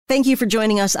Thank you for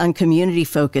joining us on Community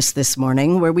Focus this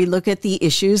morning, where we look at the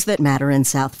issues that matter in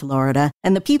South Florida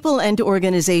and the people and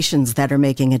organizations that are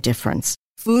making a difference.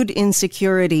 Food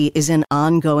insecurity is an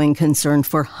ongoing concern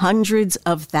for hundreds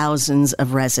of thousands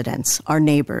of residents, our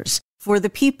neighbors, for the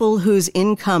people whose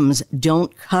incomes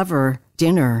don't cover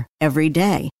dinner every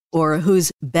day, or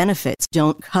whose benefits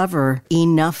don't cover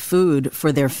enough food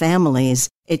for their families.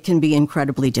 It can be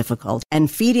incredibly difficult. And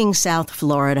Feeding South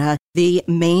Florida, the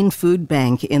main food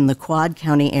bank in the Quad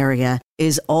County area,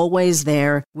 is always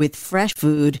there with fresh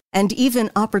food and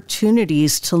even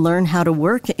opportunities to learn how to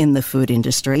work in the food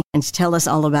industry. And to tell us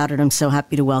all about it, I'm so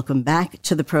happy to welcome back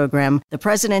to the program the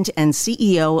president and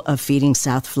CEO of Feeding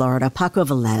South Florida, Paco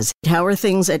Velez. How are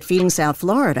things at Feeding South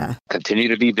Florida? Continue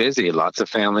to be busy. Lots of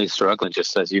families struggling,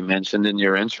 just as you mentioned in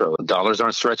your intro. Dollars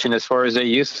aren't stretching as far as they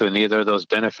used to, and neither are those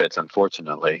benefits,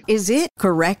 unfortunately. Is it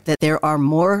correct that there are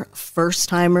more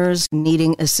first-timers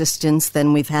needing assistance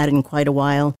than we've had in quite a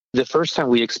while? The first time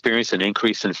we experienced an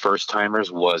increase in first-timers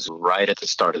was right at the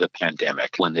start of the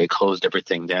pandemic. When they closed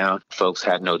everything down, folks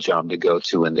had no job to go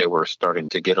to, and they were starting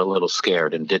to get a little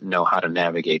scared and didn't know how to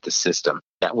navigate the system.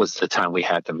 That was the time we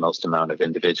had the most amount of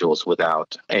individuals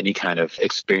without any kind of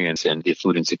experience in the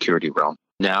food insecurity realm.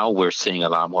 Now we're seeing a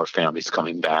lot more families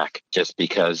coming back just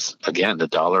because, again, the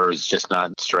dollar is just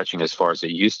not stretching as far as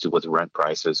it used to with rent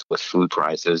prices, with food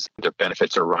prices. Their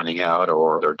benefits are running out,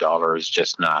 or their dollar is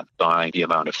just not buying the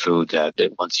amount of food that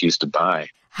it once used to buy.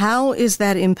 How is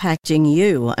that impacting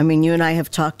you? I mean, you and I have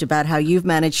talked about how you've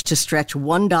managed to stretch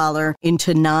 $1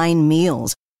 into 9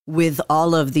 meals. With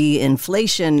all of the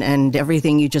inflation and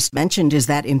everything you just mentioned, is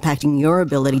that impacting your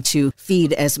ability to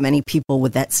feed as many people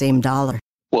with that same dollar?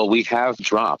 Well, we have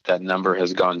dropped. That number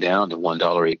has gone down to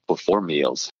 $1 equal 4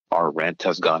 meals. Our rent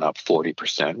has gone up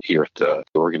 40% here at the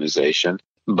organization,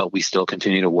 but we still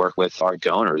continue to work with our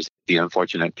donors. The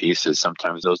unfortunate piece is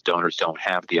sometimes those donors don't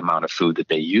have the amount of food that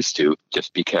they used to,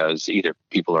 just because either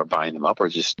people are buying them up or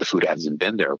just the food hasn't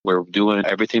been there. We're doing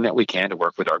everything that we can to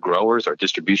work with our growers, our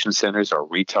distribution centers, our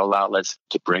retail outlets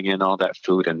to bring in all that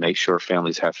food and make sure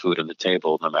families have food on the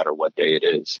table no matter what day it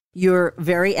is. You're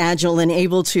very agile and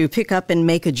able to pick up and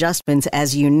make adjustments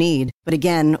as you need. But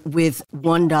again, with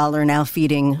 $1 now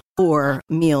feeding 4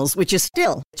 meals, which is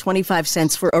still 25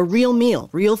 cents for a real meal,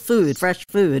 real food, fresh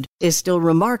food, is still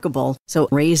remarkable. So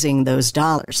raising those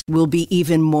dollars will be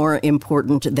even more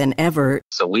important than ever.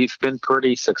 So we've been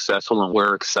pretty successful, and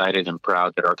we're excited and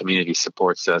proud that our community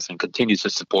supports us and continues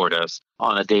to support us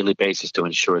on a daily basis to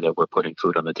ensure that we're putting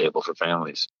food on the table for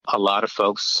families. A lot of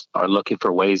folks are looking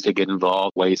for ways to get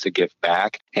involved, ways to give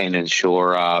back and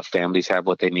ensure families have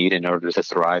what they need in order to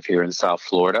thrive here in South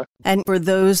Florida. And for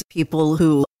those people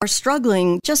who are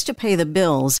struggling just to pay the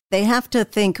bills, they have to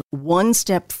think one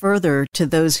step further to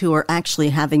those who are actually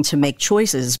having to make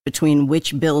choices between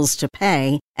which bills to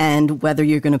pay and whether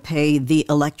you're going to pay the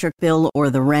electric bill or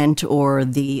the rent or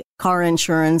the car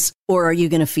insurance, or are you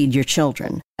going to feed your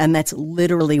children? And that's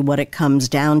literally what it comes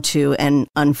down to. And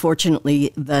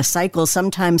unfortunately, the cycle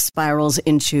sometimes spirals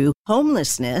into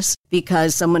homelessness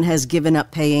because someone has given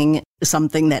up paying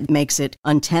something that makes it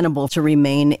untenable to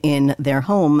remain in their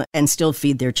home and still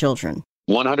feed their children.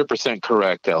 100%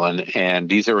 correct, Ellen. And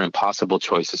these are impossible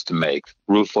choices to make.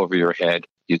 Roof over your head,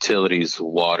 utilities,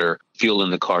 water, fuel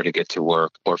in the car to get to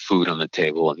work, or food on the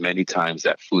table. And many times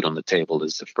that food on the table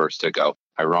is the first to go.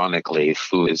 Ironically,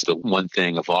 food is the one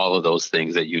thing of all of those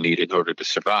things that you need in order to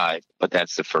survive, but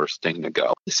that's the first thing to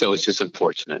go. So it's just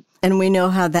unfortunate. And we know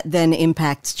how that then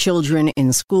impacts children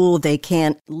in school. They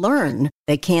can't learn.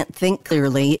 They can't think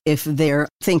clearly if they're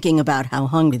thinking about how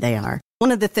hungry they are.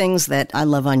 One of the things that I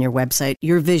love on your website,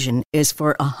 your vision, is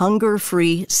for a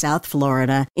hunger-free South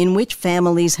Florida in which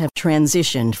families have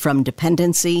transitioned from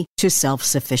dependency to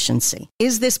self-sufficiency.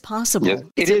 Is this possible? Yes,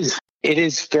 it is. It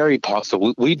is very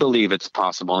possible. We believe it's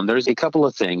possible. And there's a couple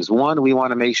of things. One, we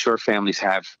want to make sure families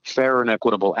have fair and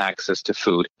equitable access to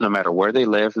food, no matter where they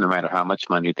live, no matter how much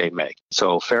money they make.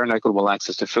 So fair and equitable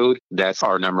access to food, that's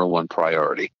our number one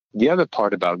priority. The other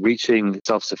part about reaching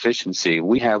self-sufficiency,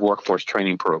 we have workforce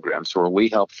training programs where we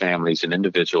help families and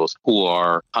individuals who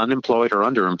are unemployed or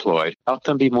underemployed, help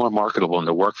them be more marketable in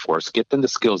the workforce, get them the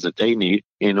skills that they need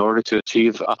in order to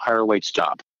achieve a higher wage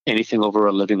job. Anything over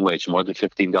a living wage, more than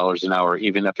 $15 an hour,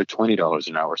 even up to $20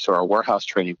 an hour. So our warehouse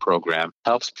training program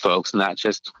helps folks not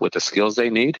just with the skills they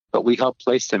need, but we help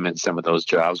place them in some of those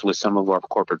jobs with some of our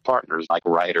corporate partners like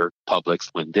Ryder,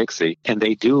 Publix, Winn-Dixie. And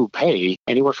they do pay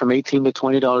anywhere from $18 to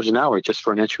 $20 an hour just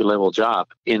for an entry-level job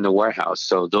in the warehouse.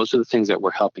 So those are the things that we're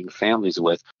helping families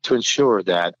with to ensure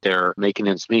that they're making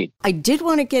ends meet. I did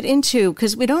want to get into,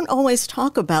 because we don't always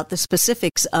talk about the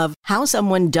specifics of how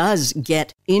someone does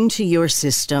get into your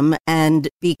system system and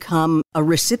become a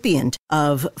recipient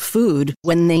of food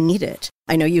when they need it.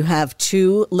 I know you have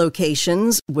 2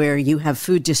 locations where you have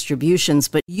food distributions,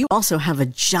 but you also have a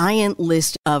giant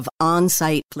list of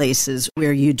on-site places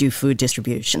where you do food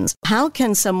distributions. How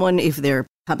can someone, if they're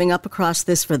coming up across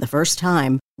this for the first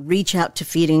time, reach out to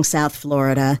Feeding South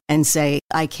Florida and say,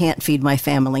 I can't feed my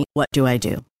family, what do I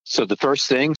do? So the first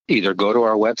thing, either go to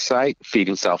our website,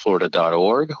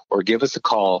 feedingsouthflorida.org, or give us a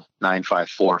call,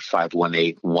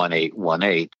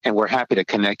 954-518-1818. And we're happy to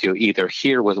connect you either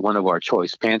here with one of our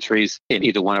choice pantries in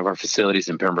either one of our facilities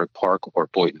in Pembroke Park or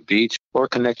Boynton Beach, or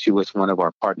connect you with one of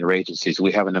our partner agencies.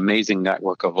 We have an amazing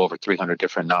network of over 300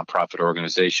 different nonprofit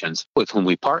organizations with whom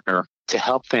we partner to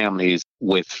help families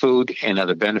with food and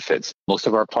other benefits. Most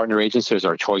of our partner agencies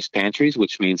are choice pantries,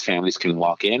 which means families can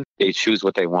walk in. They choose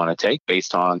what they want to take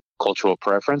based on cultural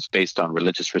preference, based on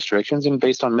religious restrictions, and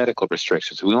based on medical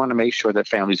restrictions. We want to make sure that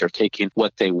families are taking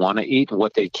what they want to eat and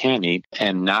what they can eat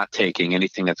and not taking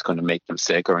anything that's going to make them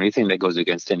sick or anything that goes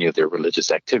against any of their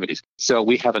religious activities. So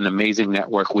we have an amazing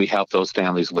network. We help those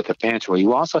families with a pantry.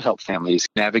 We also help families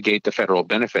navigate the federal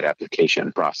benefit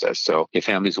application process. So if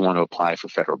families want to apply for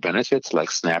federal benefits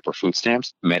like SNAP or food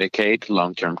stamps, Medicaid,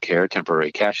 long-term care,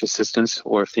 temporary cash assistance,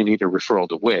 or if they need a referral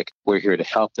to WIC, we're here to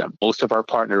help them. Most of our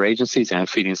partner agencies and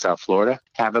Feeding South Florida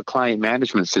have a client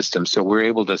management system, so we're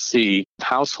able to see the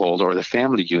household or the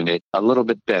family unit a little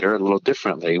bit better, a little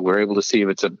differently. We're able to see if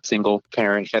it's a single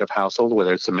parent head of household,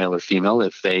 whether it's a male or female,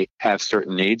 if they have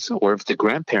certain needs, or if the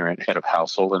grandparent head of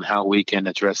household, and how we can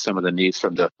address some of the needs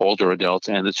from the older adults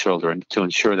and the children to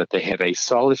ensure that they have a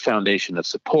solid foundation of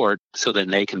support so that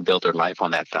they can build their life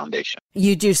on that foundation.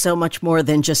 You do so much more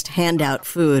than just hand out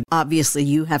food. Obviously,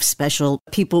 you have special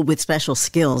people with special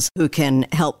skills who can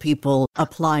help people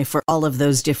apply for all of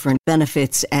those different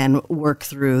benefits and work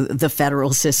through the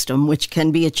federal system, which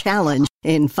can be a challenge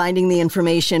in finding the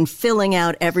information, filling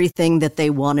out everything that they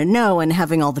want to know, and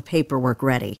having all the paperwork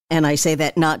ready. And I say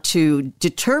that not to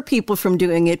deter people from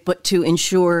doing it, but to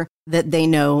ensure that they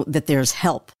know that there's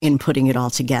help in putting it all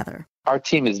together. Our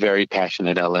team is very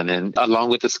passionate, Ellen, and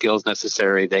along with the skills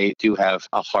necessary, they do have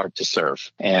a heart to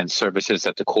serve. And service is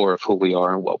at the core of who we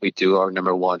are and what we do, our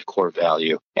number one core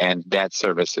value. And that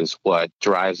service is what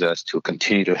drives us to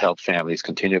continue to help families,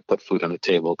 continue to put food on the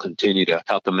table, continue to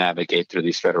help them navigate through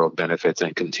these federal benefits,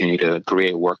 and continue to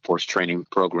create workforce training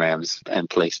programs and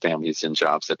place families in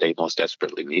jobs that they most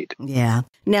desperately need. Yeah.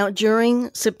 Now,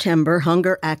 during September,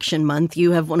 Hunger Action Month,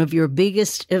 you have one of your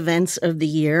biggest events of the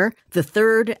year, the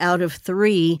third out of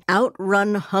 3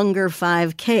 Outrun Hunger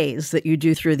 5Ks that you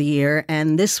do through the year,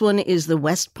 and this one is the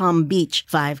West Palm Beach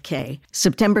 5K.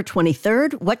 September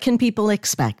 23rd, what can people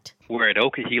expect? We're at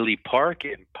Okehele Park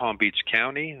in Palm Beach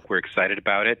County. We're excited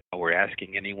about it. We're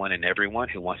asking anyone and everyone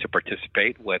who wants to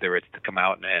participate, whether it's to come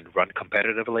out and run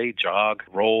competitively, jog,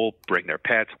 roll, bring their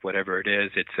pets, whatever it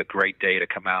is. It's a great day to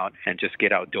come out and just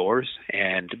get outdoors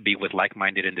and be with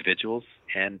like-minded individuals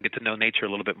and get to know nature a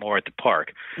little bit more at the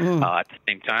park. At the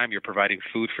same time, you're providing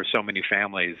food for so many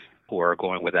families who are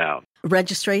going without.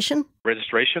 Registration?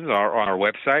 Registrations are on our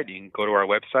website. You can go to our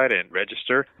website and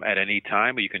register at any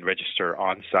time. You can register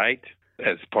on site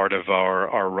as part of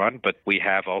our run, but we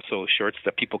have also shirts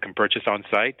that people can purchase on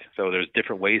site. So there's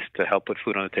different ways to help put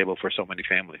food on the table for so many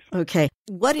families. Okay.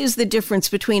 What is the difference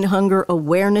between Hunger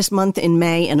Awareness Month in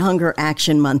May and Hunger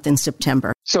Action Month in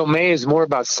September? So May is more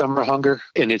about summer hunger,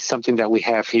 and it's something that we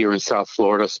have here in South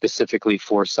Florida, specifically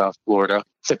for South Florida.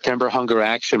 September Hunger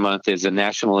Action Month is a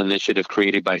national initiative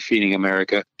created by Feeding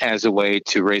America as a way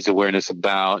to raise awareness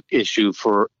about issue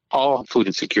for all food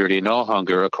insecurity and all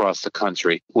hunger across the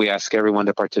country. We ask everyone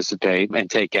to participate and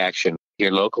take action.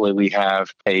 Here locally, we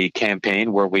have a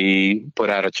campaign where we put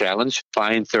out a challenge,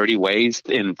 find 30 ways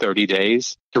in 30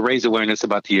 days to raise awareness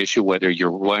about the issue, whether you're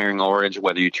wearing orange,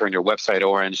 whether you turn your website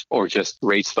orange, or just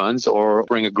raise funds, or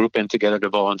bring a group in together to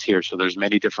volunteer. So there's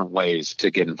many different ways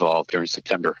to get involved during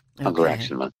September Hunger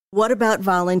Action Month. What about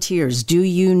volunteers? Do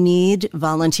you need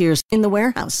volunteers in the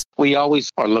warehouse? We always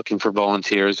are looking for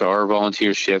volunteers. Our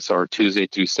volunteer shifts are Tuesday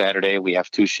through Saturday. We have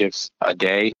 2 shifts a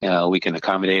day. We can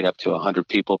accommodate up to 100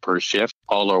 people per shift.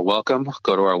 All are welcome.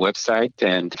 Go to our website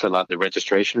and fill out the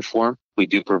registration form. We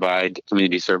do provide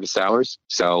community service hours,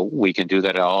 so we can do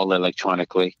that all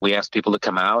electronically. We ask people to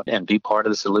come out and be part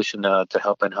of the solution to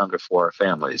help end hunger for our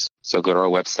families. So go to our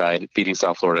website,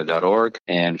 feedingsouthflorida.org,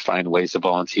 and find ways to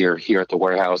volunteer here at the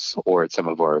warehouse or at some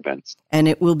of our events. And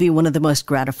it will be one of the most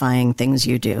gratifying things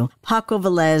you do. Paco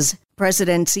Velez,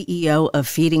 President, CEO of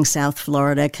Feeding South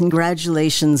Florida,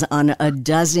 congratulations on a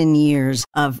dozen years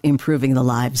of improving the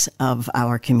lives of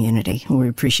our community. We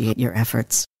appreciate your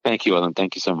efforts. Thank you, Ellen.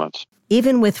 Thank you so much.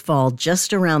 Even with fall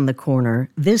just around the corner,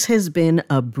 this has been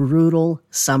a brutal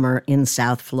summer in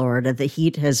South Florida. The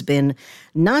heat has been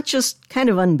not just kind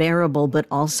of unbearable, but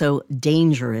also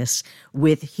dangerous,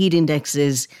 with heat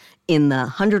indexes in the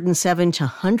 107 to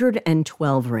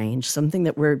 112 range, something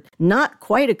that we're not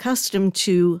quite accustomed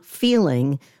to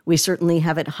feeling. We certainly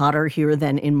have it hotter here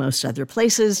than in most other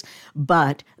places,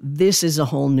 but this is a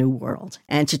whole new world.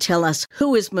 And to tell us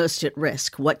who is most at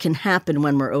risk, what can happen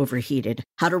when we're overheated,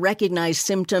 how to recognize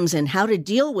symptoms, and how to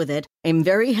deal with it, I'm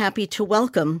very happy to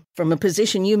welcome, from a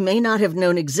position you may not have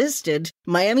known existed,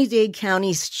 Miami-Dade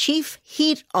County's Chief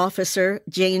Heat Officer,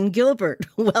 Jane Gilbert.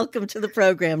 Welcome to the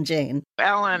program, Jane.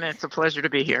 Ellen, it's a pleasure to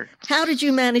be here. How did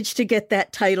you manage to get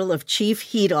that title of Chief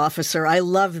Heat Officer? I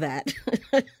love that.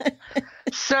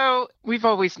 So we've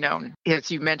always known,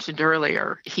 as you mentioned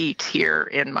earlier, heat here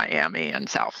in Miami and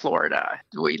South Florida.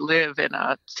 We live in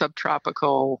a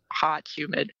subtropical, hot,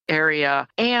 humid area.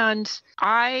 And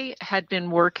I had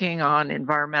been working on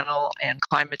environmental and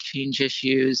climate change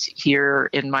issues here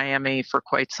in Miami for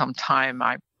quite some time.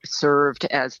 I served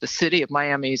as the city of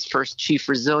Miami's first chief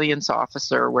resilience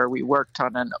officer, where we worked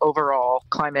on an overall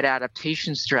climate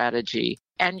adaptation strategy.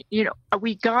 And,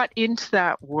 we got into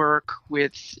that work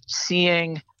with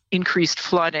seeing increased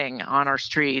flooding on our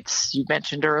streets. You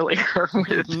mentioned earlier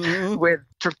with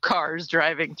cars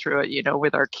driving through it,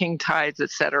 with our king tides,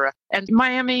 et cetera. And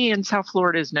Miami and South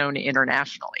Florida is known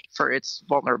internationally for its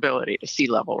vulnerability to sea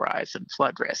level rise and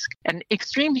flood risk. And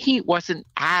extreme heat wasn't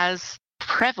as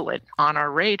prevalent on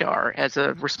our radar as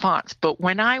a response. But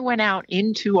when I went out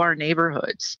into our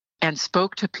neighborhoods and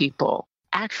spoke to people,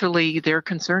 actually, their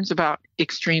concerns about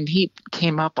extreme heat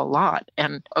came up a lot.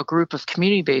 And a group of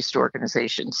community-based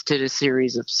organizations did a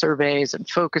series of surveys and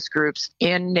focus groups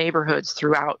in neighborhoods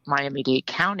throughout Miami-Dade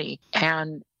County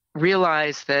and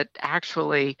realized that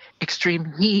actually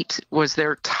extreme heat was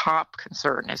their top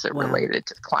concern as it related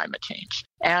to climate change.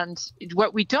 And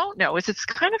what we don't know is it's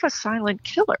kind of a silent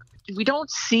killer. We don't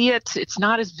see it. It's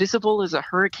not as visible as a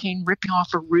hurricane ripping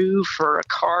off a roof or a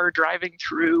car driving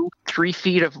through 3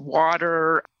 feet of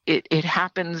water. It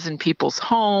happens in people's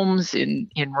homes, in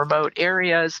remote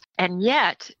areas. And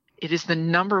yet it is the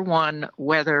number one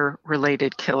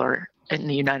weather-related killer in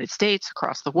the United States,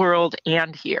 across the world,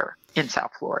 and here in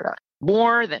South Florida.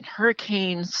 More than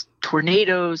hurricanes,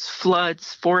 tornadoes,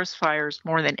 floods, forest fires,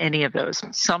 more than any of those.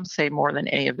 Some say more than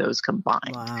any of those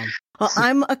combined. Wow. Well,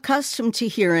 I'm accustomed to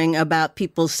hearing about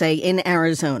people say in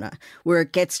Arizona, where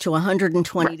it gets to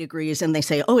 120 degrees and they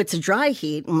say, oh, it's a dry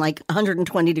heat. I'm like,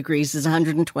 120 degrees is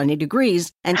 120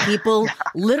 degrees. And people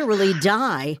literally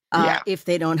die if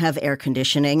they don't have air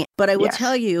conditioning. But I will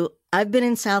tell you, I've been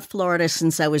in South Florida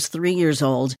since I was 3 years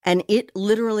old, and it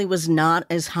literally was not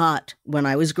as hot when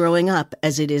I was growing up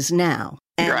as it is now.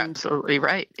 You're absolutely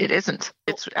right. It isn't.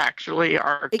 It's actually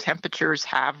our temperatures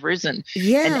have risen.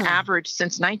 Yeah. An average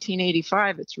since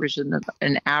 1985, it's risen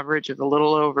an average of a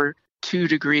little over 2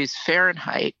 degrees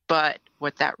Fahrenheit. But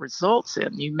what that results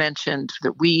in, you mentioned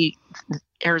that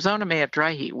Arizona may have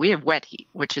dry heat. We have wet heat,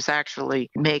 which is actually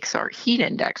makes our heat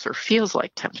index or feels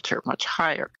like temperature much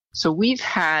higher. So we've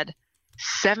had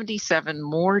 77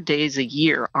 more days a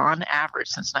year on average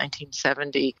since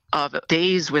 1970 of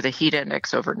days with a heat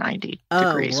index over 90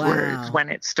 degrees, where when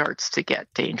it starts to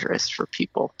get dangerous for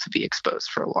people to be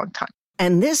exposed for a long time.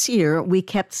 And this year, we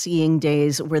kept seeing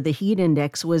days where the heat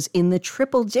index was in the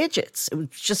triple digits.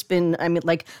 It's just been,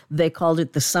 like they called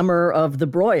it the summer of the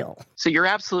broil. So you're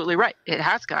absolutely right. It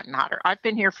has gotten hotter. I've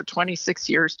been here for 26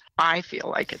 years. I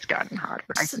feel like it's gotten hotter.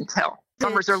 I can tell.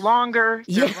 Summers are longer,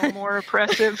 they're a little more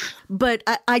oppressive. But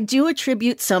I do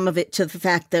attribute some of it to the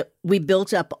fact that we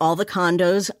built up all the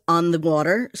condos on the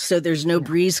water, so there's no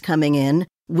breeze coming in.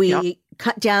 We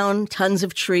cut down tons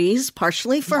of trees,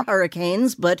 partially for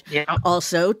hurricanes, but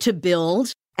also to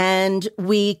build. And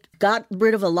we got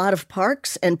rid of a lot of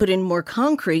parks and put in more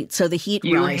concrete so the heat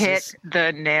rises. You hit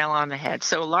the nail on the head.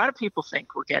 So a lot of people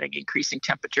think we're getting increasing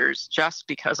temperatures just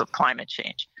because of climate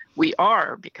change. We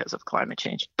are because of climate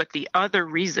change. But the other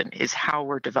reason is how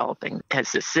we're developing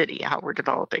as a city, how we're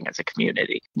developing as a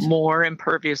community. More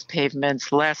impervious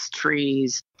pavements, less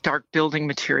trees, dark building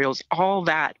materials, all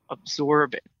that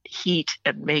absorb heat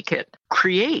and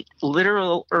create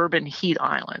literal urban heat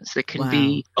islands that can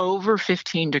be over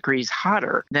 15 degrees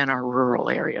hotter than our rural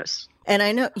areas. And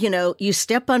I know, you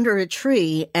step under a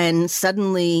tree and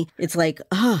suddenly it's like,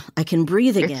 oh, I can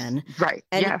breathe again. Right.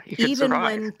 And you can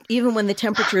survive. Even when the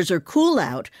temperatures are cool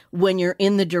out, when you're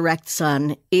in the direct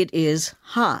sun, it is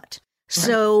hot.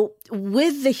 So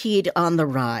with the heat on the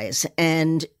rise,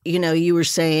 and, you were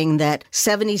saying that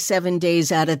 77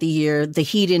 days out of the year, the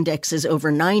heat index is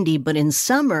over 90, but in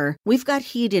summer, we've got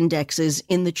heat indexes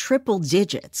in the triple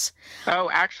digits. Oh,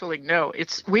 actually, no.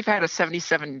 We've had a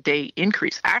 77-day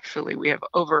increase. Actually, we have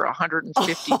over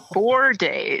 154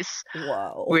 days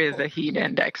with a heat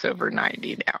index over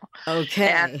 90 now. Okay.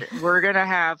 And we're going to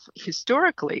have,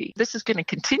 historically, this is going to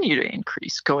continue to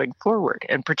increase going forward.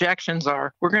 And projections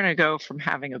are we're going to go from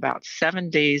having about 7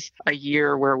 days a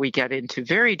year where we get into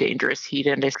very dangerous heat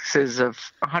indexes of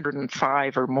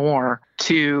 105 or more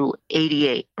to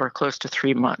 88 or close to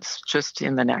 3 months just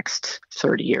in the next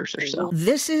 30 years or so.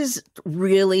 This is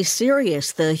really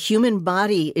serious. The human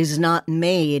body is not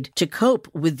made to cope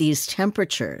with these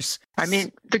temperatures. I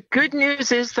mean, the good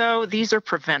news is, though, these are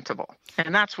preventable.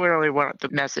 And that's really the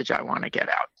message I want to get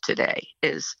out today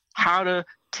is how to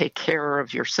take care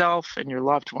of yourself and your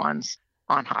loved ones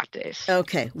on hot days.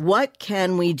 Okay. What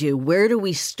can we do? Where do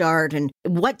we start? And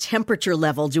what temperature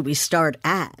level do we start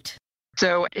at?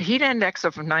 So a heat index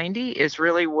of 90 is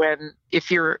really when,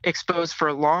 if you're exposed for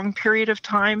a long period of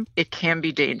time, it can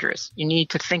be dangerous. You need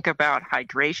to think about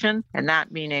hydration, and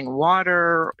that meaning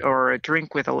water or a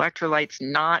drink with electrolytes,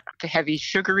 not the heavy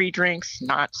sugary drinks,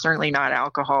 certainly not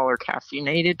alcohol or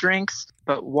caffeinated drinks,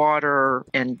 but water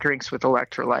and drinks with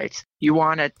electrolytes. You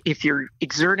want to, if you're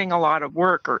exerting a lot of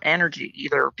work or energy,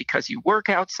 either because you work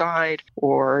outside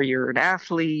or you're an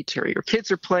athlete or your kids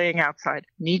are playing outside,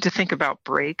 need to think about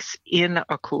breaks in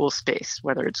a cool space,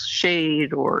 whether it's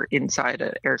shade or inside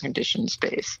an air-conditioned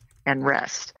space, and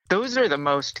rest. Those are the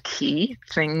most key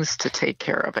things to take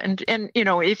care of. And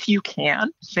if you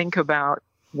can, think about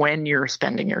when you're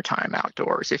spending your time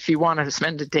outdoors. If you want to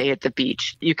spend a day at the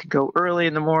beach, you could go early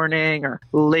in the morning or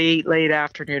late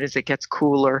afternoon as it gets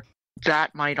cooler.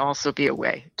 That might also be a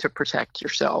way to protect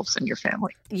yourselves and your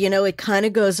family. It kind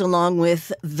of goes along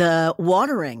with the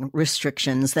watering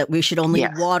restrictions that we should only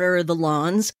water the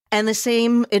lawns, and the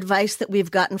same advice that we've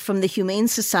gotten from the Humane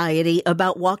Society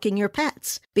about walking your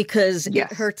pets because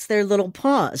it hurts their little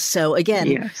paws. So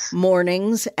again,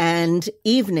 mornings and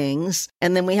evenings,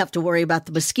 and then we have to worry about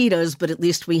the mosquitoes, but at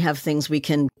least we have things we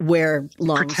can wear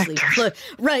long sleeves.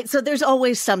 Right. So there's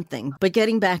always something. But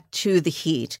getting back to the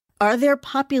heat, are there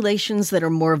populations that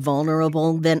are more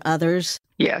vulnerable than others?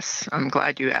 Yes, I'm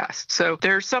glad you asked. So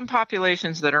there are some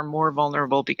populations that are more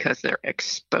vulnerable because they're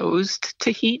exposed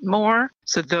to heat more.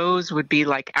 So those would be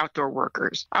like outdoor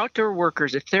workers. Outdoor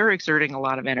workers, if they're exerting a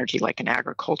lot of energy, like an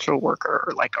agricultural worker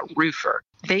or like a roofer,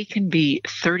 they can be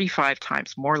 35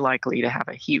 times more likely to have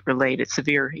a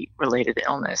severe heat-related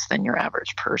illness than your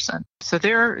average person. So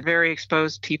they're very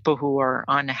exposed. People who are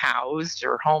unhoused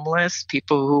or homeless,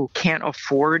 people who can't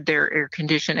afford their air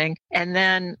conditioning, and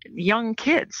then young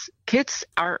kids. Kids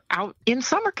are out in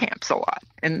summer camps a lot.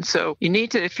 And so you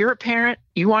need to, if you're a parent,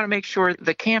 you want to make sure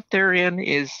the camp they're in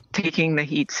is taking the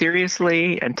heat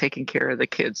seriously and taking care of the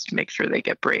kids to make sure they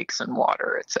get breaks and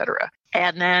water, et cetera.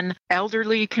 And then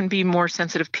elderly can be more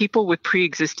sensitive, people with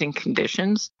pre-existing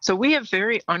conditions. So we have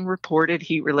very unreported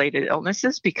heat-related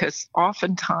illnesses because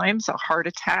oftentimes a heart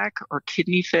attack or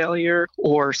kidney failure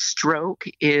or stroke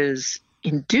is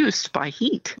induced by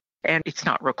heat, and it's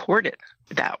not recorded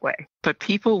that way. But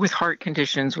people with heart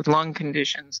conditions, with lung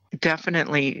conditions,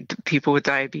 definitely people with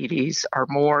diabetes are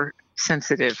more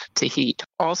sensitive to heat.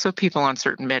 Also, people on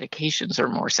certain medications are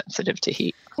more sensitive to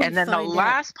heat. And then the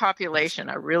last population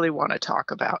I really want to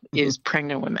talk about is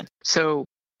pregnant women. So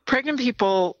pregnant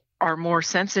people are more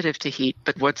sensitive to heat,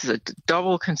 but what's a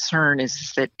double concern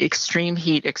is that extreme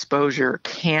heat exposure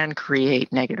can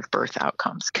create negative birth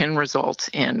outcomes, can result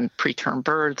in preterm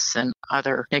births and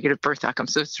other negative birth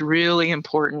outcomes. So it's really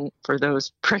important for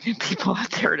those pregnant people out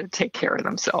there to take care of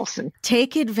themselves. And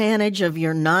take advantage of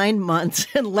your 9 months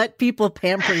and let people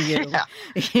pamper you.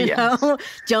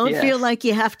 Don't feel like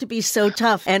you have to be so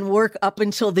tough and work up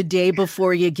until the day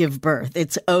before you give birth.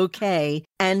 It's okay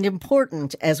and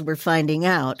important, as we're finding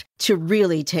out, to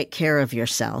really take care of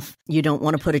yourself. You don't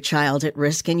want to put a child at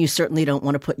risk, and you certainly don't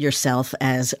want to put yourself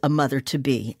as a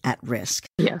mother-to-be at risk.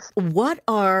 Yes. What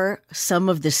are some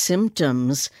of the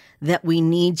symptoms that we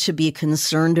need to be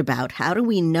concerned about? How do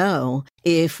we know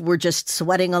if we're just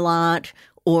sweating a lot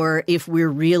or if we're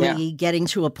really getting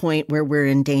to a point where we're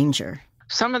in danger?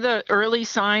 Some of the early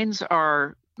signs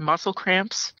are muscle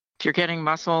cramps. If you're getting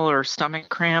muscle or stomach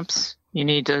cramps, you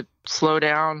need to slow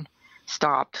down,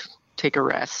 stop, take a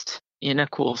rest in a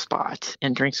cool spot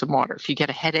and drink some water. If you get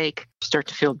a headache, start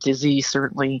to feel dizzy,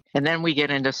 certainly. And then we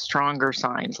get into stronger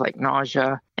signs like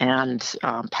nausea and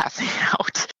passing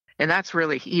out. And that's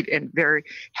really heat and very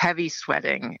heavy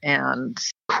sweating and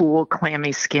cool,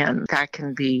 clammy skin. That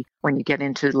can be when you get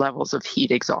into levels of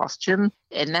heat exhaustion.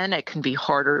 And then it can be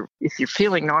harder. If you're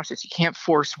feeling nauseous, you can't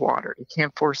force water. You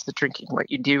can't force the drinking. What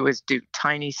you do is do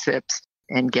tiny sips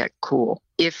and get cool.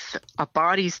 If a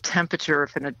body's temperature,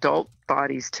 if an adult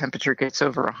body's temperature gets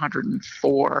over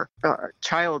 104, a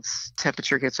child's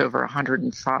temperature gets over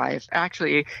 105,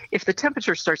 actually, if the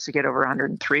temperature starts to get over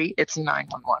 103, it's a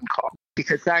 911 call,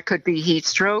 because that could be heat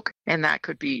stroke and that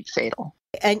could be fatal.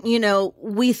 And,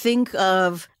 we think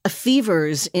of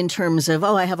fevers in terms of,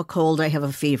 I have a cold, I have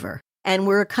a fever. And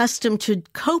we're accustomed to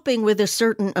coping with a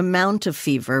certain amount of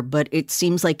fever, but it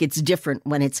seems like it's different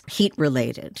when it's heat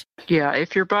related. Yeah,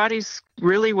 if your body's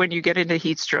really, when you get into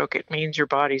heat stroke, it means your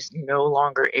body's no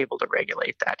longer able to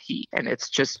regulate that heat. And it's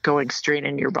just going straight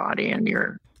in your body and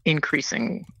you're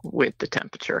increasing with the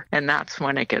temperature. And that's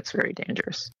when it gets very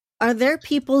dangerous. Are there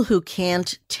people who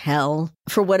can't tell,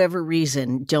 for whatever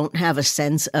reason, don't have a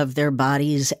sense of their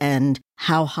bodies and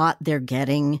how hot they're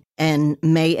getting and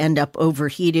may end up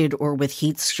overheated or with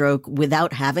heat stroke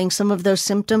without having some of those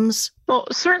symptoms? Well,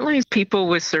 certainly people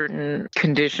with certain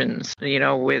conditions,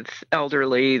 with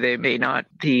elderly, they may not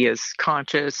be as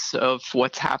conscious of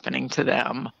what's happening to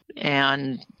them.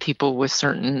 And people with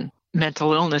certain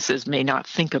mental illnesses may not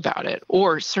think about it.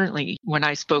 Or certainly when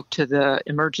I spoke to the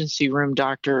emergency room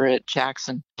doctor at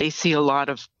Jackson, they see a lot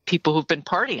of people who've been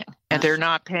partying and they're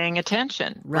not paying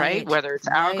attention, right? Whether it's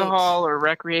alcohol or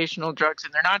recreational drugs,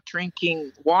 and they're not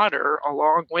drinking water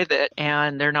along with it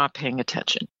and they're not paying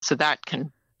attention. So that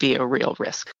can be a real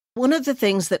risk. One of the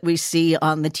things that we see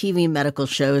on the TV medical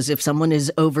shows, if someone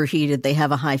is overheated, they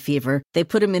have a high fever, they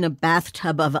put them in a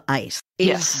bathtub of ice.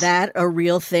 Is that a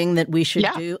real thing that we should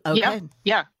do? Okay.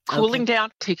 Yeah. Cooling down,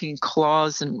 taking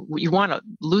cloths, and you want to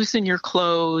loosen your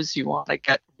clothes. You want to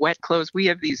get wet clothes. We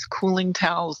have these cooling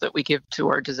towels that we give to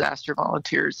our disaster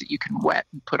volunteers that you can wet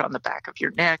and put on the back of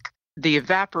your neck. The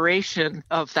evaporation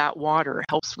of that water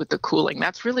helps with the cooling.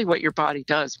 That's really what your body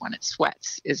does when it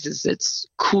sweats, is it's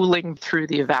cooling through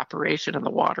the evaporation of the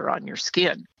water on your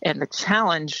skin. And the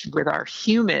challenge with our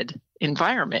humid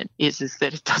environment is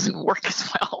that it doesn't work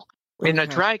as well. In a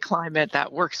dry climate,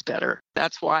 that works better.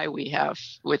 That's why we have,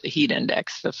 with the heat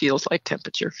index, the feels like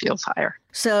temperature feels higher.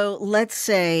 So let's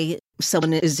say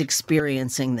someone is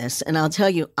experiencing this, and I'll tell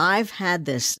you, I've had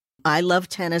this. I love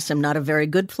tennis. I'm not a very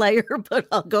good player, but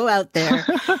I'll go out there.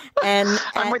 And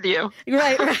I'm with you.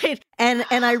 Right. And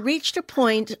I reached a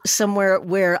point somewhere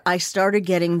where I started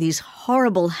getting these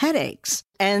horrible headaches,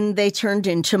 and they turned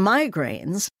into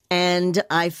migraines. And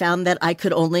I found that I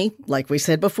could only, like we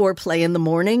said before, play in the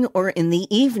morning or in the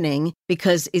evening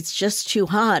because it's just too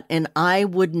hot, and I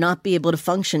would not be able to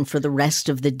function for the rest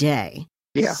of the day.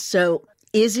 Yeah. So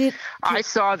is it? I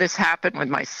saw this happen with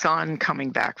my son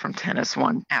coming back from tennis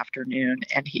one afternoon,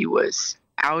 and he was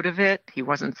out of it. He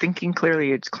wasn't thinking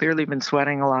clearly. He'd clearly been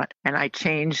sweating a lot. And I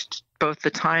changed both the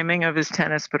timing of his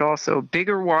tennis, but also a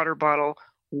bigger water bottle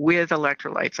with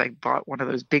electrolytes. I bought one of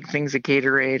those big things of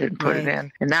Gatorade and put it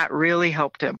in, and that really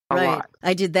helped him a lot.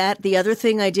 I did that. The other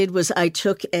thing I did was I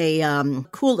took a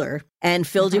cooler and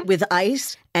filled it with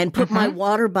ice and put my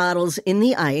water bottles in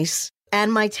the ice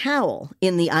and my towel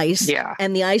in the ice. Yeah.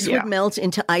 And the ice would melt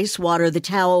into ice water. The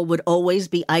towel would always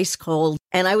be ice cold.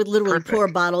 And I would literally pour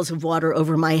bottles of water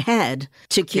over my head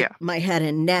to keep my head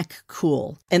and neck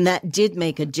cool. And that did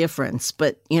make a difference.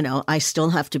 But, I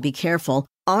still have to be careful.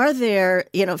 Are there,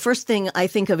 first thing I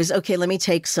think of is, okay, let me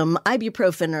take some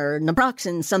ibuprofen or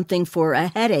naproxen, something for a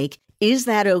headache. Is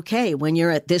that okay when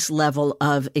you're at this level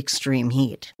of extreme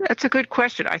heat? That's a good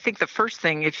question. I think the first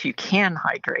thing, if you can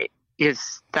hydrate,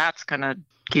 is that's going to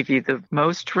give you the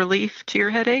most relief to your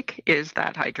headache, is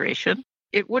that hydration.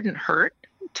 It wouldn't hurt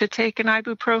to take an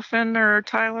ibuprofen or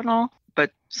Tylenol,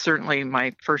 but certainly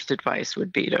my first advice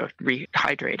would be to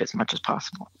rehydrate as much as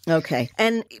possible. Okay.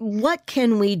 And what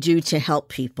can we do to help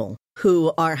people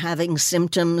who are having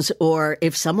symptoms, or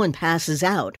if someone passes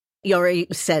out? You already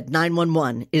said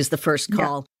 911 is the first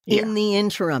call. Yeah. In the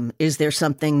interim, is there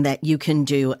something that you can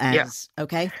do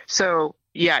okay? So,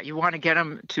 you want to get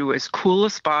them to as cool a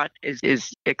spot as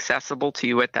is accessible to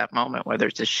you at that moment, whether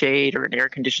it's a shade or an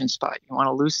air-conditioned spot. You want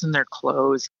to loosen their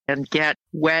clothes and get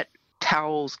wet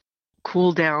towels,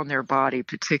 cool down their body,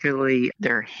 particularly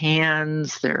their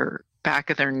hands, their back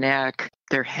of their neck,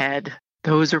 their head.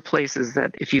 Those are places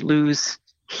that if you lose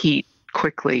heat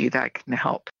quickly, that can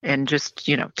help. And just,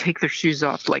 take their shoes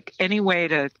off, like any way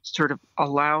to sort of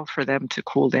allow for them to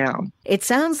cool down. It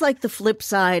sounds like the flip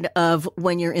side of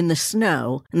when you're in the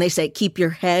snow and they say, keep your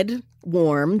head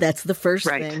warm. That's the first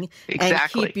thing.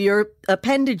 Exactly. And keep your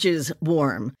appendages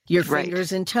warm, your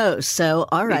fingers and toes. So,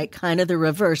 all right, kind of the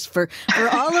reverse. For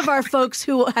all of our folks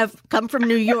who have come from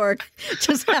New York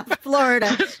to South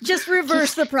Florida, just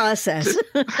reverse the process.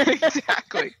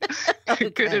 Exactly. Okay.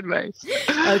 Good advice.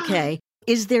 Okay.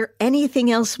 Is there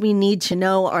anything else we need to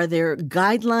know? Are there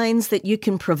guidelines that you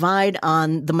can provide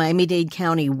on the Miami-Dade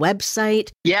County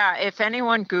website? Yeah, if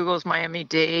anyone Googles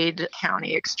Miami-Dade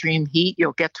County extreme heat,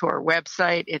 you'll get to our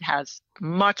website. It has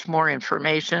much more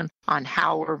information on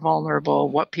how we're vulnerable,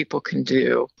 what people can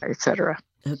do, etc.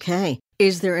 Okay.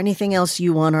 Is there anything else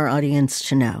you want our audience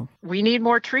to know? We need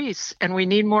more trees and we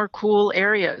need more cool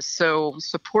areas. So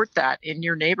support that in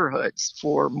your neighborhoods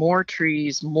for more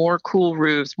trees, more cool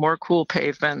roofs, more cool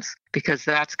pavements, because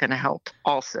that's going to help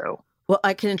also. Well,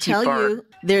 I can tell you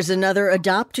there's another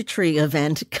Adopt a Tree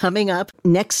event coming up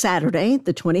next Saturday,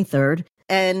 the 23rd.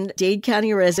 And Dade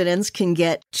County residents can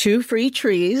get 2 free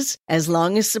trees as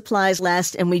long as supplies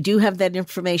last. And we do have that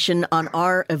information on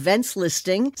our events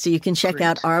listing. So you can check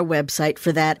out our website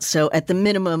for that. So at the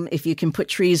minimum, if you can put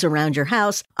trees around your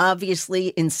house, obviously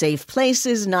in safe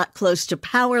places, not close to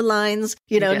power lines,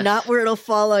 not where it'll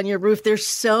fall on your roof. There's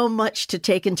so much to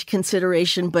take into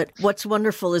consideration. But what's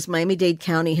wonderful is Miami-Dade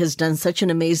County has done such an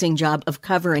amazing job of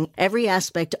covering every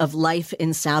aspect of life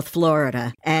in South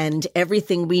Florida and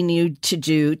everything we need to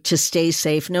do to stay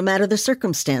safe, no matter the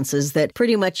circumstances, that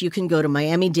pretty much you can go to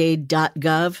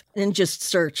miamidade.gov and just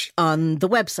search on the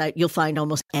website. You'll find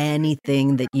almost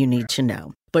anything that you need to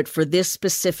know. But for this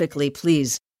specifically,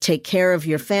 please take care of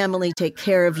your family, take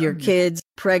care of your kids,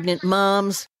 pregnant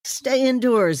moms. Stay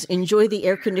indoors. Enjoy the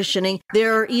air conditioning.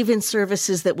 There are even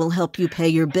services that will help you pay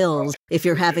your bills if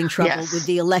you're having trouble with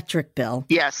the electric bill.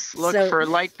 Yes. Look for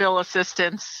light bill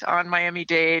assistance on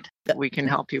Miami-Dade. We can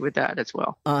help you with that as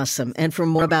well. Awesome. And for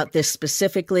more about this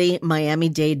specifically,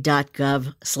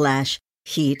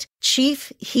 miamidade.gov/heat.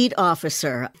 Chief Heat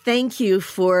Officer, thank you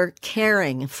for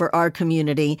caring for our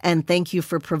community, and thank you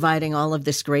for providing all of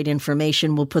this great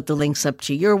information. We'll put the links up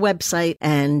to your website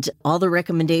and all the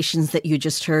recommendations that you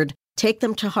just heard. Take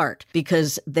them to heart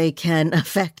because they can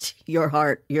affect your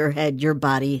heart, your head, your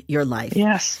body, your life.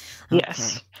 Yes. Okay.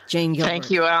 Yes. Jane Gilbert. Thank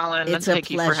you, Alan. It's and a thank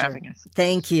pleasure. you for having us.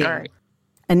 Thank you. All right.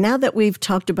 And now that we've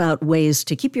talked about ways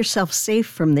to keep yourself safe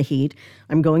from the heat,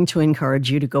 I'm going to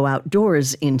encourage you to go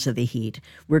outdoors into the heat.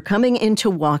 We're coming into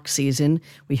walk season.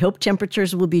 We hope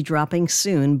temperatures will be dropping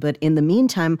soon, but in the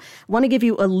meantime, I want to give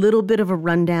you a little bit of a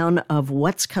rundown of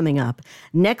what's coming up.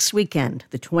 Next weekend,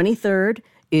 the 23rd,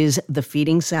 is the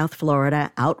Feeding South Florida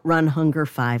Outrun Hunger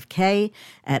 5K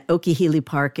at Okeechobee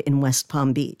Park in West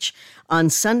Palm Beach. On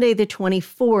Sunday, the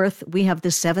 24th, we have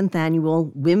the 7th Annual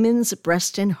Women's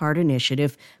Breast and Heart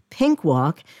Initiative Pink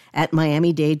Walk at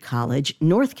Miami-Dade College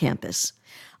North Campus.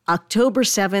 October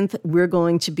 7th, we're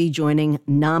going to be joining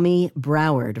NAMI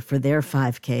Broward for their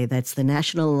 5K. That's the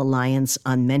National Alliance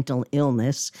on Mental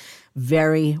Illness.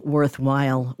 Very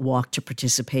worthwhile walk to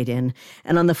participate in.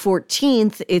 And on the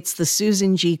 14th, it's the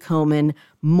Susan G. Komen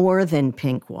More Than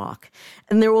Pink Walk.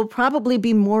 And there will probably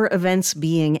be more events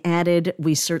being added.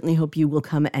 We certainly hope you will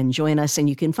come and join us. And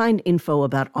you can find info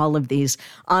about all of these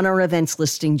on our events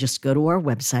listing. Just go to our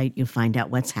website. You'll find out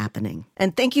what's happening.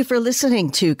 And thank you for listening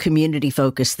to Community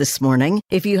Focus this morning.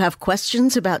 If you have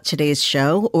questions about today's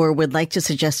show or would like to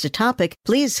suggest a topic,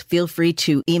 please feel free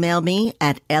to email me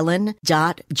at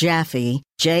ellen.jaffe,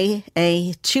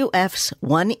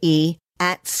 JA2Fs1E,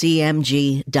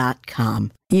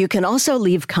 @cmg.com. You can also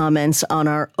leave comments on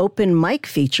our open mic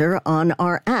feature on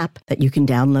our app that you can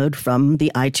download from the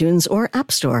iTunes or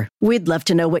App Store. We'd love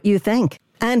to know what you think.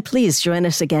 And please join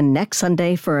us again next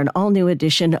Sunday for an all-new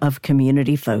edition of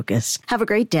Community Focus. Have a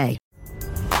great day.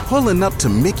 Pulling up to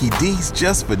Mickey D's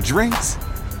just for drinks?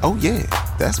 Oh yeah,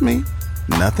 that's me.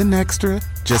 Nothing extra,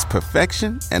 just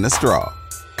perfection and a straw.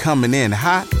 Coming in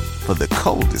hot for the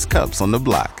coldest cups on the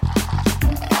block.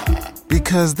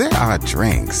 Because there are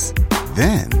drinks.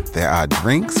 Then there are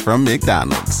drinks from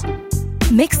McDonald's.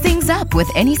 Mix things up with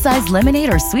any size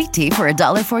lemonade or sweet tea for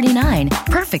 $1.49.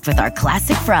 Perfect with our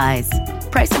classic fries.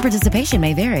 Price and participation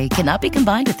may vary. Cannot be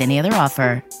combined with any other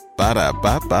offer.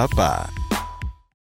 Ba-da-ba-ba-ba.